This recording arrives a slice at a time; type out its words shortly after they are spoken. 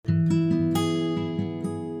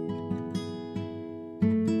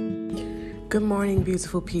Good morning,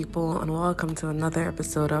 beautiful people, and welcome to another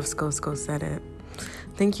episode of Sko Said It.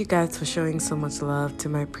 Thank you guys for showing so much love to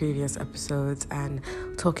my previous episodes and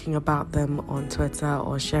talking about them on Twitter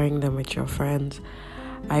or sharing them with your friends.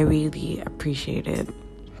 I really appreciate it.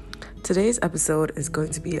 Today's episode is going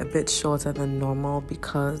to be a bit shorter than normal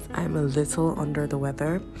because I'm a little under the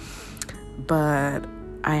weather, but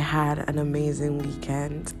I had an amazing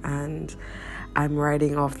weekend and I'm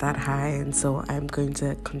riding off that high, and so I'm going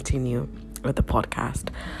to continue with the podcast.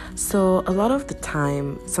 So a lot of the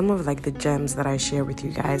time, some of the gems that I share with you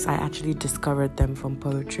guys, I actually discovered them from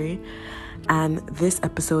poetry. And this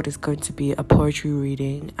episode is going to be a poetry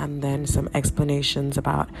reading and then some explanations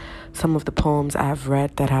about some of the poems I have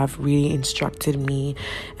read that have really instructed me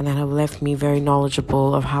and that have left me very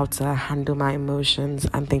knowledgeable of how to handle my emotions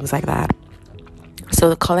and things like that. So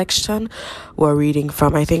the collection we're reading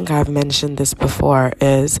from, I think I've mentioned this before,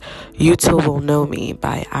 is You Too Will Know Me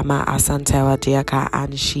by Ama Asantewa Diaka,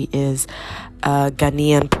 and she is a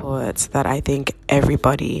Ghanaian poet that I think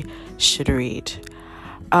everybody should read.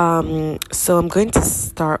 So I'm going to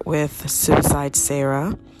start with Suicide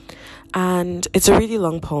Sarah, and it's a really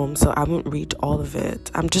long poem, so I won't read all of it.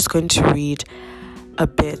 I'm just going to read a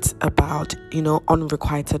bit about,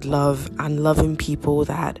 unrequited love and loving people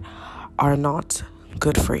that are not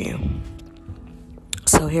good for you.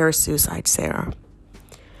 So here's Suicide Sarah.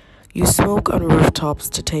 You smoke on rooftops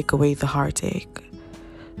to take away the heartache.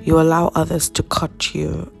 You allow others to cut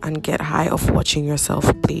you and get high off watching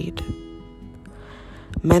yourself bleed.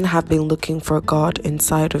 Men have been looking for God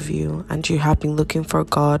inside of you, and you have been looking for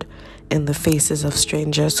God in the faces of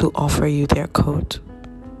strangers who offer you their coat.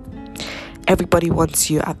 Everybody wants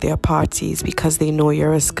you at their parties because they know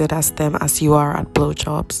you're as good as them as you are at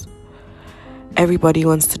blowjobs. Everybody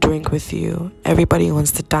wants to drink with you. Everybody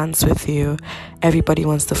wants to dance with you. Everybody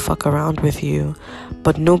wants to fuck around with you.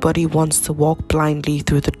 But nobody wants to walk blindly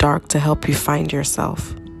through the dark to help you find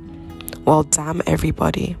yourself. Well, damn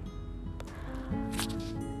everybody.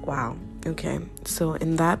 Wow. Okay. So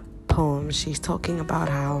in that poem, she's talking about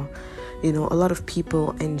how, a lot of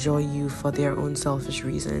people enjoy you for their own selfish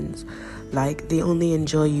reasons. Like, they only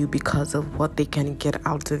enjoy you because of what they can get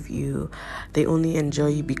out of you. They only enjoy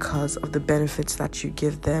you because of the benefits that you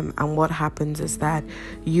give them. And what happens is that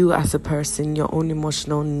you as a person, your own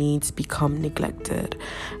emotional needs become neglected.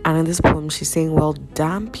 And in this poem, she's saying, well,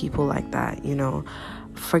 damn people like that,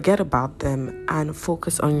 forget about them and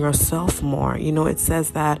focus on yourself more. It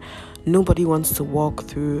says that nobody wants to walk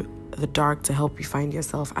through the dark to help you find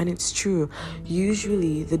yourself, and it's true.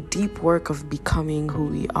 Usually the deep work of becoming who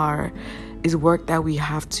we are is work that we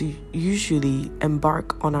have to usually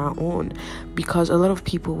embark on our own, because a lot of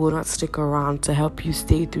people will not stick around to help you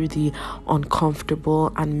stay through the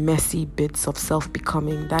uncomfortable and messy bits of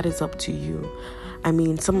self-becoming. That is up to you. I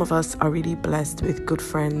mean, some of us are really blessed with good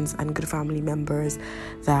friends and good family members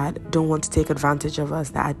that don't want to take advantage of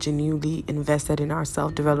us, that are genuinely invested in our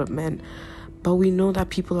self-development. But we know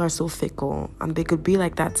that people are so fickle, and they could be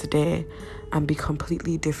like that today and be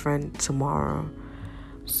completely different tomorrow.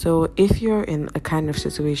 So if you're in a kind of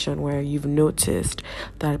situation where you've noticed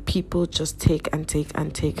that people just take and take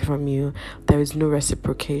and take from you, there is no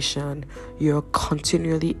reciprocation, you're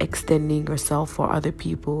continually extending yourself for other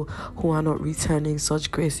people who are not returning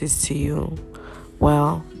such graces to you,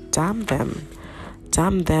 well, damn them.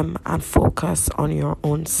 Damn them and focus on your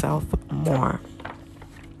own self more.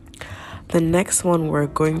 The next one we're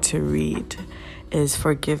going to read is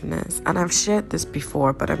Forgiveness. And I've shared this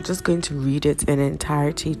before, but I'm just going to read it in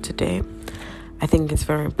entirety today. I think it's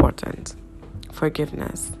very important.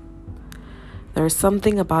 Forgiveness. There is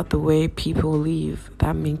something about the way people leave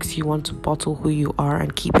that makes you want to bottle who you are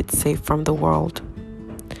and keep it safe from the world.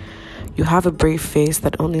 You have a brave face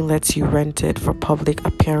that only lets you rent it for public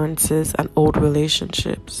appearances and old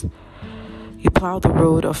relationships. You plow the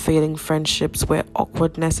road of failing friendships where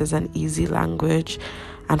awkwardness is an easy language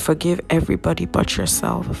and forgive everybody but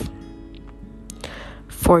yourself.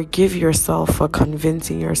 Forgive yourself for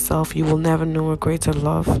convincing yourself you will never know a greater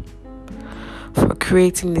love. For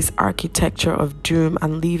creating this architecture of doom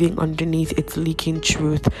and leaving underneath its leaking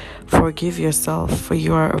truth. Forgive yourself, for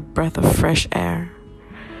you are a breath of fresh air.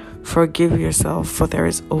 Forgive yourself, for there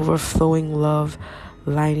is overflowing love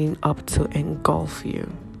lining up to engulf you.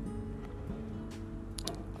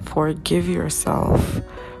 Forgive yourself,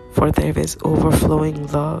 for there is overflowing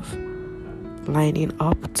love lining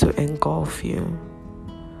up to engulf you.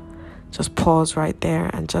 Just pause right there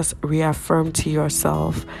and just reaffirm to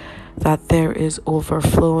yourself that there is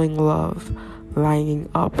overflowing love lining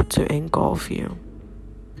up to engulf you.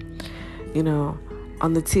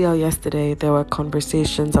 on the TL yesterday, there were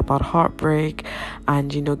conversations about heartbreak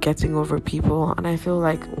and, getting over people. And I feel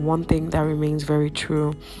like one thing that remains very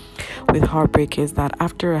true with heartbreak is that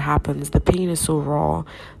after it happens, the pain is so raw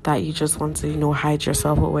that you just want to, hide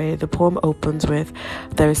yourself away. The poem opens with,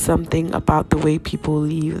 "There is something about the way people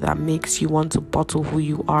leave that makes you want to bottle who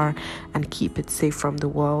you are and keep it safe from the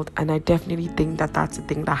world." And I definitely think that that's the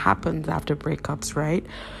thing that happens after breakups, right?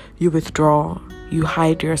 You withdraw, you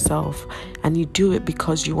hide yourself, and you do it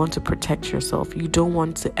because you want to protect yourself. You don't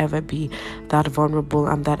want to ever be that vulnerable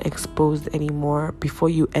and that exposed anymore before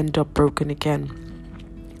you end up broken again.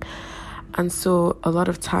 And so a lot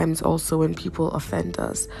of times also when people offend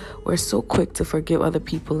us, we're so quick to forgive other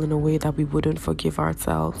people in a way that we wouldn't forgive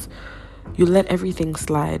ourselves. You let everything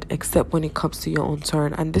slide except when it comes to your own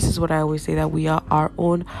turn. And this is what I always say, that we are our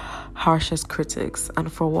own harshest critics.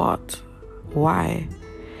 And for what? Why?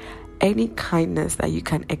 Any kindness that you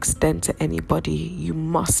can extend to anybody, you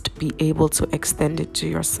must be able to extend it to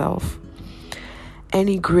yourself.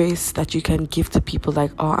 Any grace that you can give to people,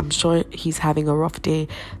 like, "Oh, I'm sure he's having a rough day,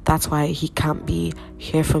 that's why he can't be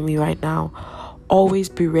here for me right now." Always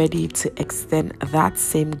be ready to extend that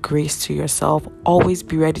same grace to yourself. Always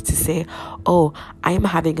be ready to say, "Oh, I am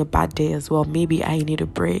having a bad day as well. Maybe I need a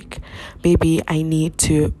break. Maybe I need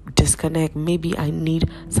to disconnect. Maybe I need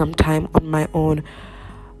some time on my own."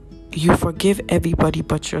 You forgive everybody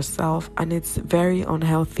but yourself, and it's very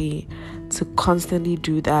unhealthy to constantly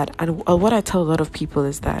do that. And what I tell a lot of people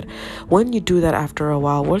is that when you do that after a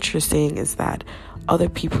while, what you're saying is that other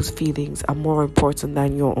people's feelings are more important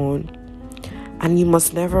than your own. And you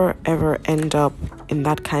must never ever end up in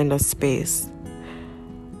that kind of space.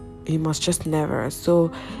 You must just never.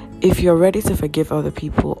 So if you're ready to forgive other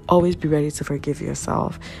people, always be ready to forgive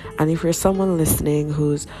yourself. And if you're someone listening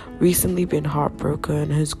who's recently been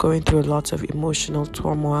heartbroken, who's going through a lot of emotional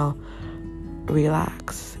turmoil,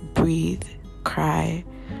 relax, breathe, cry,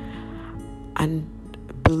 and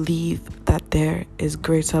believe that there is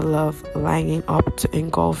greater love lining up to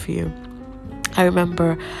engulf you. I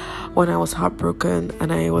remember when I was heartbroken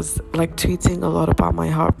and I was tweeting a lot about my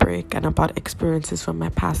heartbreak and about experiences from my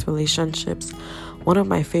past relationships. One of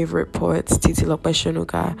my favorite poets, Titilope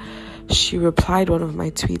Shonuga, she replied one of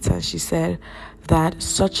my tweets and she said that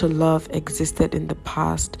such a love existed in the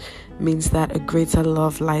past means that a greater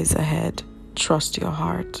love lies ahead. Trust your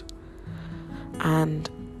heart. And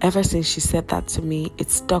ever since she said that to me, it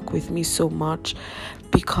stuck with me so much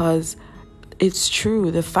because it's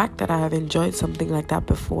true. The fact that I have enjoyed something like that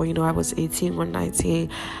before, I was 18 or 19,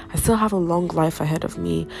 I still have a long life ahead of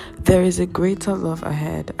me. There is a greater love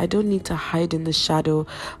ahead. I don't need to hide in the shadow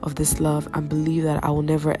of this love and believe that I will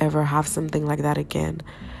never ever have something like that again.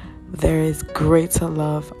 There is greater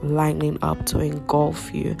love lining up to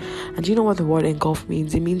engulf you. And do you know what the word engulf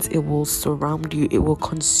means? It means it will surround you. It will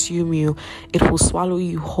consume you. It will swallow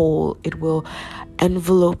you whole. It will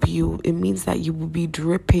envelope you. It means that you will be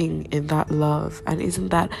dripping in that love. And isn't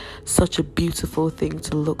that such a beautiful thing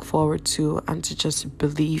to look forward to and to just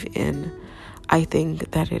believe in? I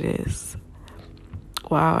think that it is.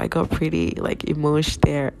 Wow, I got pretty emotional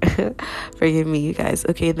there. Forgive me, you guys.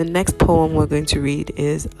 Okay, the next poem we're going to read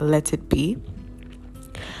is Let It Be.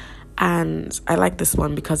 And I like this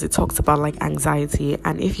one because it talks about anxiety.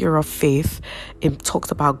 And if you're of faith, it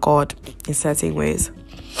talks about God in certain ways.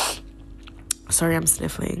 Sorry, I'm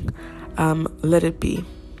sniffling. Let it be.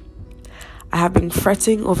 I have been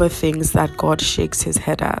fretting over things that God shakes his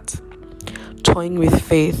head at, toying with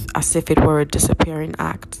faith as if it were a disappearing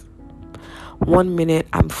act. 1 minute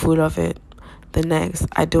I'm full of it, the next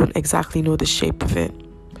I don't exactly know the shape of it.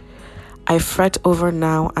 I fret over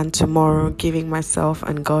now and tomorrow, giving myself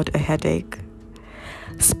and God a headache.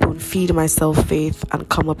 Spoon feed myself faith and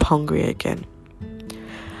come up hungry again.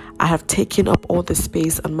 I have taken up all the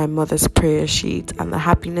space on my mother's prayer sheet, and the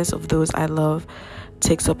happiness of those I love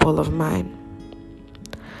takes up all of mine.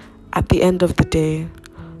 At the end of the day,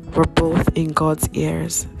 we're both in God's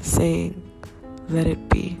ears saying, let it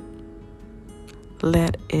be.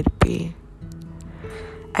 Let it be.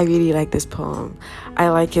 I really like this poem. I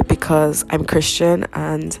like it because I'm Christian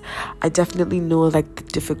and I definitely know the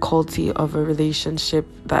difficulty of a relationship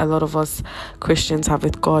that a lot of us Christians have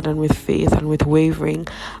with God and with faith and with wavering,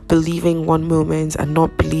 believing one moment and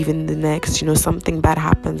not believing the next. Something bad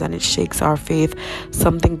happens and it shakes our faith.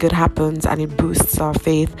 Something good happens and it boosts our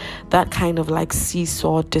faith. That kind of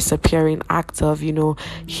seesaw disappearing act of,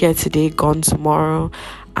 here today, gone tomorrow.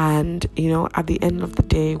 And, at the end of the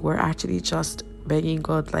day, we're actually just begging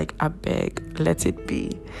God, I beg, let it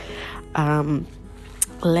be.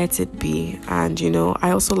 Let it be. And,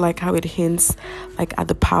 I also like how it hints, at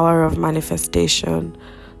the power of manifestation.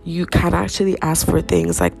 you can actually ask for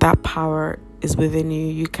things. Like, that power is within you.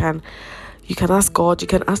 You can ask God, you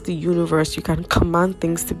can ask the universe, you can command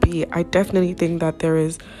things to be. I definitely think that there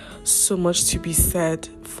is so much to be said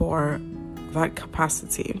for that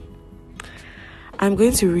capacity. I'm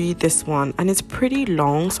going to read this one, and it's pretty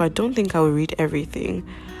long, so I don't think I will read everything,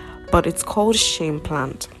 but it's called Shame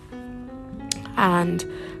Plant. And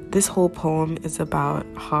this whole poem is about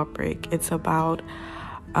heartbreak. It's about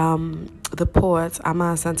the poet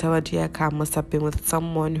Ama Asantewa Diaka must have been with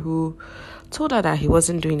someone who told her that he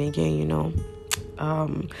wasn't doing it again.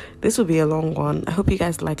 This will be a long one. I hope you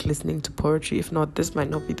guys like listening to poetry. If not, this might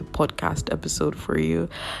not be the podcast episode for you.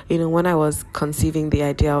 When I was conceiving the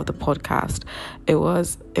idea of the podcast, it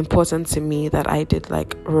was important to me that I did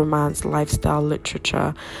like romance, lifestyle,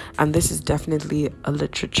 literature, and this is definitely a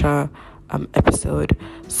literature episode.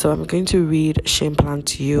 So I'm going to read Shame Plant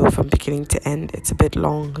to you from beginning to end. It's a bit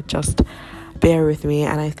long, just bear with me,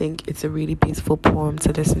 and I think it's a really beautiful poem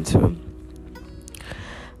to listen to.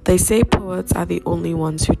 They say poets are the only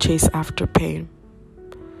ones who chase after pain.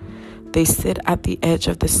 They sit at the edge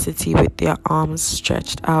of the city with their arms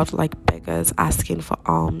stretched out like beggars asking for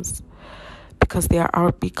alms, because their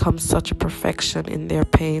art becomes such a perfection in their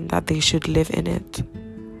pain that they should live in it.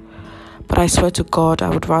 But I swear to God, I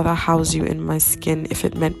would rather house you in my skin if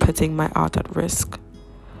it meant putting my art at risk.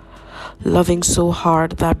 Loving so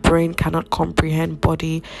hard that brain cannot comprehend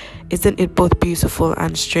body, isn't it both beautiful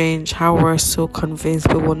and strange how we're so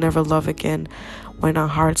convinced we will never love again when our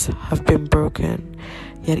hearts have been broken,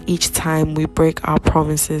 yet each time we break our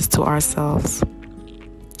promises to ourselves.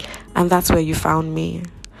 And that's where you found me,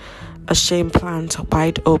 a shame plant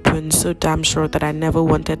wide open, so damn sure that I never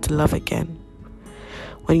wanted to love again.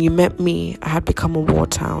 When you met me, I had become a war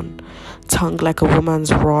town, tongue like a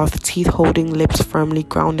woman's wrath, teeth holding lips firmly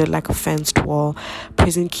grounded like a fenced wall,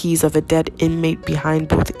 prison keys of a dead inmate behind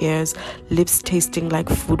both ears, lips tasting like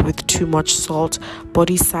food with too much salt,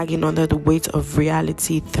 body sagging under the weight of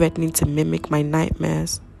reality, threatening to mimic my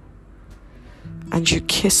nightmares. And you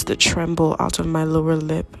kissed the tremble out of my lower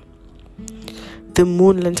lip. The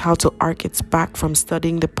moon learned how to arc its back from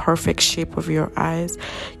studying the perfect shape of your eyes.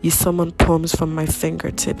 You summoned poems from my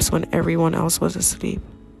fingertips when everyone else was asleep.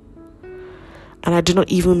 And I do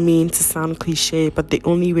not even mean to sound cliche, but the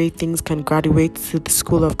only way things can graduate to the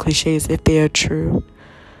school of cliches is if they are true.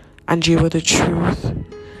 And you were the truth.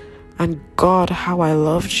 And God, how I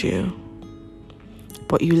loved you.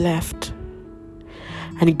 But you left.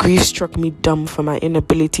 And grief struck me dumb for my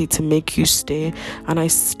inability to make you stay, and I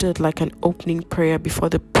stood like an opening prayer before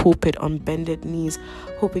the pulpit on bended knees,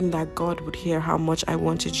 hoping that God would hear how much I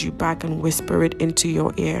wanted you back and whisper it into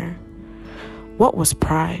your ear. What was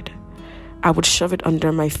pride? I would shove it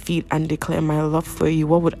under my feet and declare my love for you.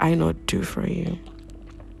 What would I not do for you?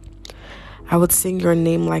 I would sing your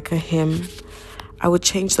name like a hymn. I would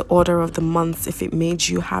change the order of the months if it made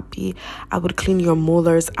you happy. I would clean your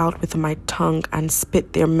molars out with my tongue and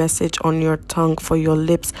spit their message on your tongue for your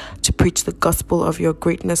lips to preach the gospel of your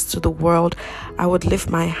greatness to the world. I would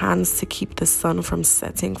lift my hands to keep the sun from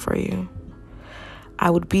setting for you.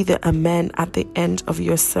 I would be the amen at the end of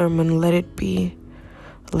your sermon. Let it be.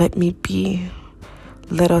 Let me be.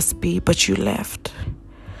 Let us be. But you left.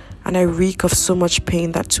 And I reek of so much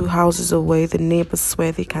pain that 2 houses away, the neighbors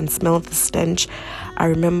swear they can smell the stench. I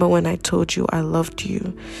remember when I told you I loved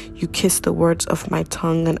you. You kissed the words of my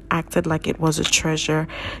tongue and acted like it was a treasure.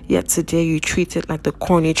 Yet today you treat it like the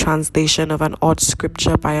corny translation of an odd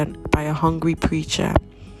scripture by a hungry preacher.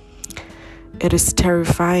 It is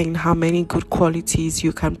terrifying how many good qualities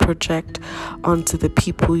you can project onto the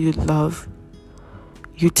people you love.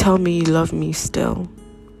 You tell me you love me still,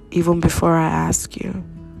 even before I ask you.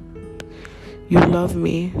 You love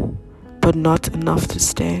me, but not enough to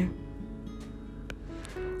stay.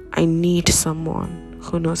 I need someone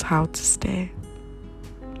who knows how to stay.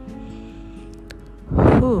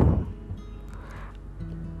 Whew.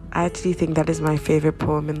 I actually think that is my favorite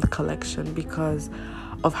poem in the collection because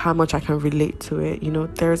of how much I can relate to it.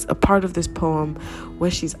 There's a part of this poem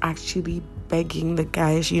where she's actually begging the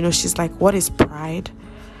guy. She's like, what is pride?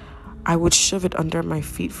 I would shove it under my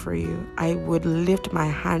feet for you. I would lift my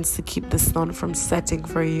hands to keep the sun from setting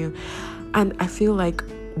for you. And I feel like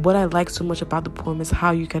what I like so much about the poem is how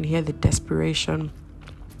you can hear the desperation.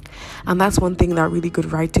 And that's one thing that really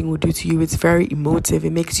good writing will do to you. It's very emotive.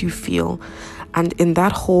 It makes you feel. And in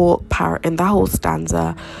that whole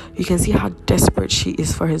stanza, you can see how desperate she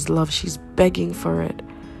is for his love. She's begging for it.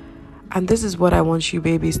 And this is what I want you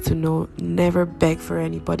babies to know. Never beg for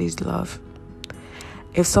anybody's love.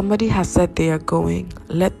 If somebody has said they are going,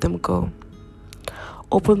 let them go.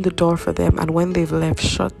 Open the door for them, and when they've left,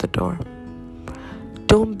 shut the door.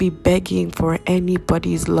 Don't be begging for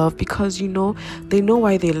anybody's love, because they know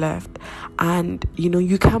why they left, and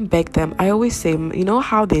you can't beg them. I always say,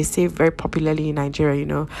 how they say very popularly in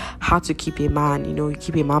Nigeria, how to keep a man. You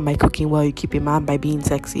keep a man by cooking well, you keep a man by being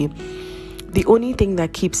sexy. The only thing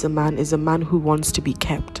that keeps a man is a man who wants to be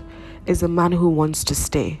kept, is a man who wants to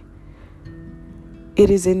stay. It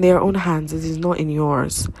is in their own hands, it is not in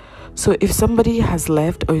yours. So if somebody has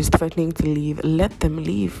left or is threatening to leave, let them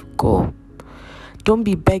leave. Go. Don't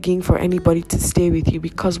be begging for anybody to stay with you,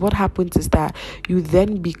 because what happens is that you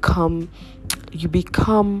become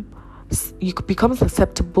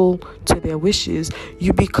susceptible to their wishes.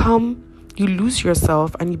 You lose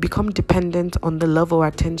yourself, and you become dependent on the love or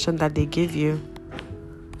attention that they give you.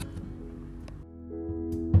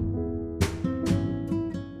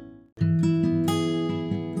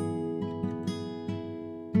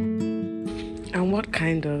 And what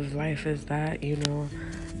kind of life is that,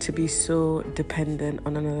 to be so dependent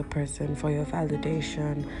on another person for your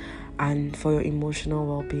validation and for your emotional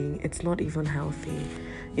well-being? It's not even healthy.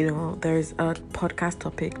 There's a podcast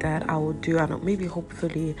topic that I will do, and maybe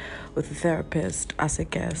hopefully with a therapist as a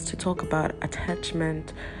guest, to talk about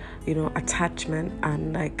attachment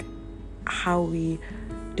and like how we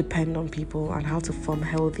depend on people and how to form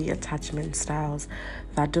healthy attachment styles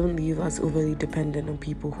that don't leave us overly dependent on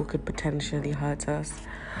people who could potentially hurt us.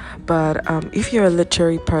 But if you're a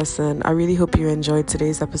literary person, I really hope you enjoyed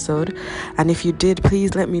today's episode. And if you did,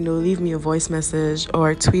 please let me know. Leave me a voice message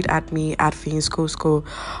or tweet at me at FinsCoSco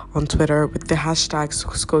on Twitter with the hashtag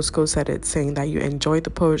ScoSco said it, saying that you enjoyed the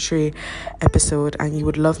poetry episode and you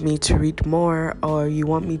would love me to read more, or you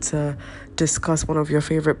want me to discuss one of your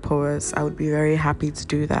favorite poets. I would be very happy to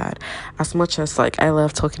do that. As much as I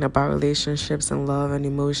love talking about relationships and love and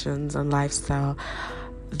emotions and lifestyle,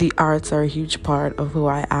 the arts are a huge part of who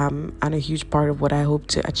I am and a huge part of what I hope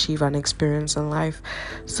to achieve and experience in life.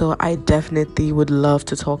 So I definitely would love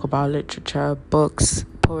to talk about literature, books,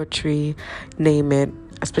 poetry, name it,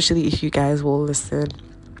 especially if you guys will listen.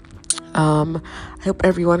 I hope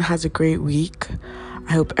everyone has a great week.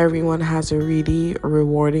 I hope everyone has a really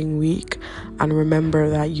rewarding week. And remember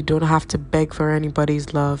that you don't have to beg for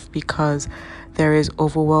anybody's love, because there is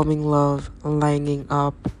overwhelming love lining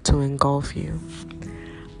up to engulf you.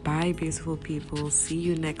 Bye, beautiful people. See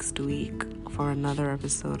you next week for another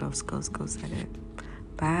episode of ScoSco Said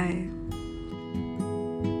It. Bye.